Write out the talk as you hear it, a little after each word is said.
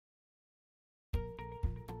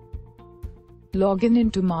Log in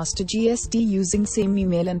into MasterGST using same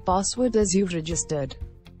email and password as you registered.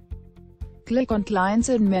 Click on Clients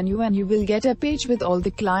in menu and you will get a page with all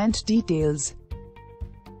the client details.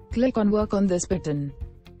 Click on Work on this button.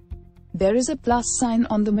 There is a plus sign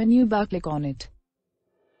on the menu bar, click on it.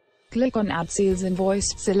 Click on Add Sales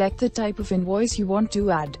Invoice, select the type of invoice you want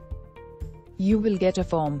to add. You will get a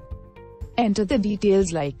form. Enter the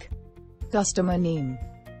details like customer name,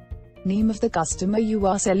 name of the customer you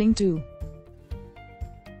are selling to,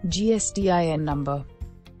 GSTIN number.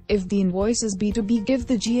 If the invoice is B2B, give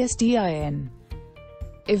the GSTIN.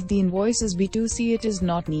 If the invoice is B2C, it is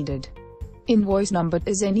not needed. Invoice number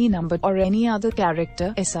is any number or any other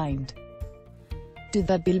character assigned to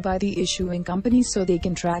that bill by the issuing company so they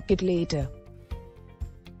can track it later.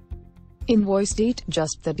 Invoice date,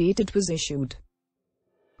 just the date it was issued.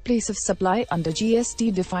 Place of supply under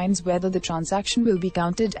GST defines whether the transaction will be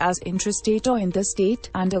counted as intrastate or interstate,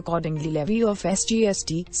 and accordingly levy of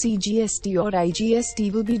SGST, CGST or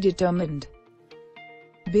IGST will be determined.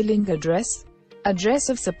 Billing address, address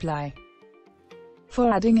of supply.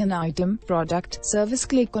 For adding an item, product, service,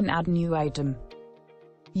 click on Add New Item.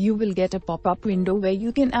 You will get a pop-up window where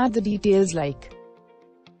you can add the details like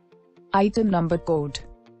item number code.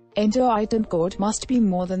 Enter item code, must be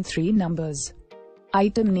more than 3 numbers.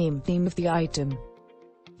 Item name, name of the item.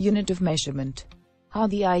 Unit of measurement, how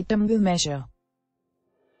the item will measure.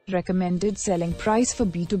 Recommended selling price for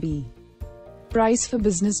B2B. Price for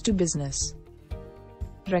business to business.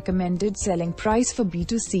 Recommended selling price for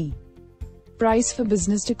B2C. Price for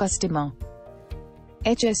business to customer.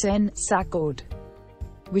 HSN, SAC code,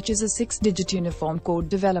 which is a 6-digit uniform code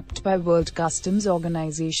developed by World Customs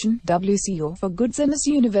Organization, WCO, for goods and is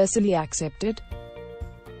universally accepted.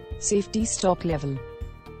 Safety stock level,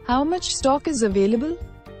 how much stock is available?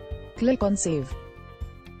 Click on Save.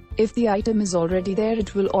 If the item is already there,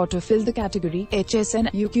 it will autofill the category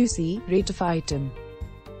HSN UQC, rate of item.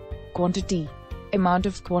 Quantity, amount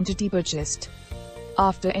of quantity purchased.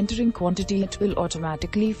 After entering quantity, it will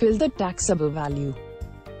automatically fill the taxable value.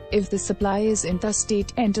 If the supply is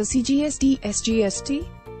interstate, enter CGST, SGST,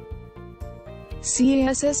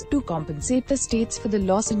 CASS to compensate the states for the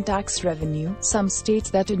loss in tax revenue. Some states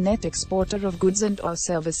that a net exporter of goods and/or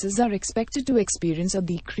services are expected to experience a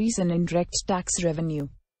decrease in indirect tax revenue.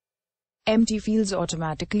 Empty fields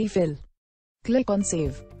automatically fill. Click on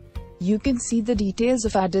Save. You can see the details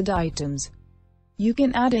of added items. You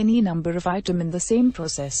can add any number of items in the same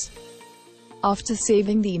process. After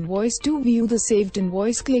saving the invoice, to view the saved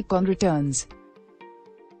invoice, click on Returns.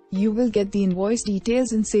 You will get the invoice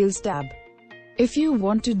details in Sales tab. If you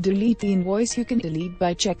want to delete the invoice, you can delete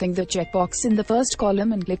by checking the checkbox in the first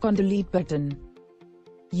column and click on Delete button.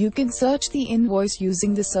 You can search the invoice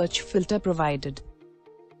using the search filter provided.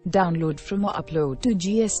 Download from or upload to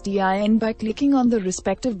GSTIN by clicking on the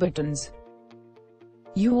respective buttons.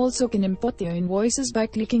 You also can import your invoices by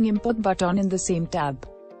clicking Import button in the same tab.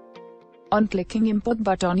 On clicking Import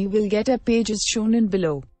button, you will get a page as shown in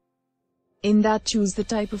below. In that, choose the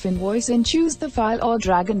type of invoice and choose the file or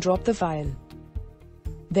drag and drop the file.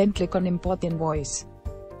 Then click on Import Invoice.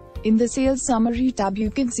 In the Sales Summary tab, you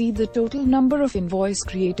can see the total number of invoice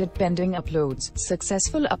created, pending uploads,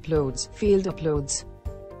 successful uploads, failed uploads.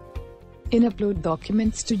 In Upload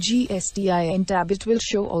Documents to GSTIN tab, it will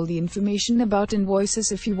show all the information about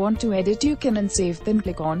invoices. If you want to edit, you can unsave, then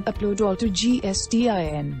click on Upload All to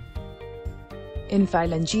GSTIN. In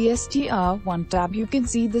File and GSTR1 tab, you can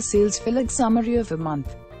see the sales filling summary of a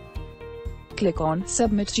month. Click on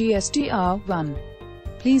Submit GSTR1.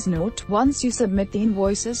 Please note, once you submit the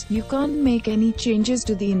invoices, you can't make any changes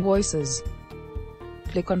to the invoices.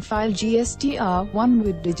 Click on File GSTR1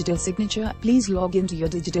 with digital signature. Please log into your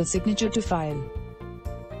digital signature to file.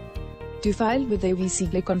 To file with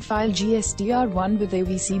AVC, click on File GSTR1 with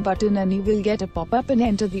AVC button and you will get a pop-up and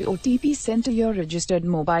enter the OTP sent to your registered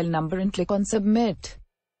mobile number and click on Submit.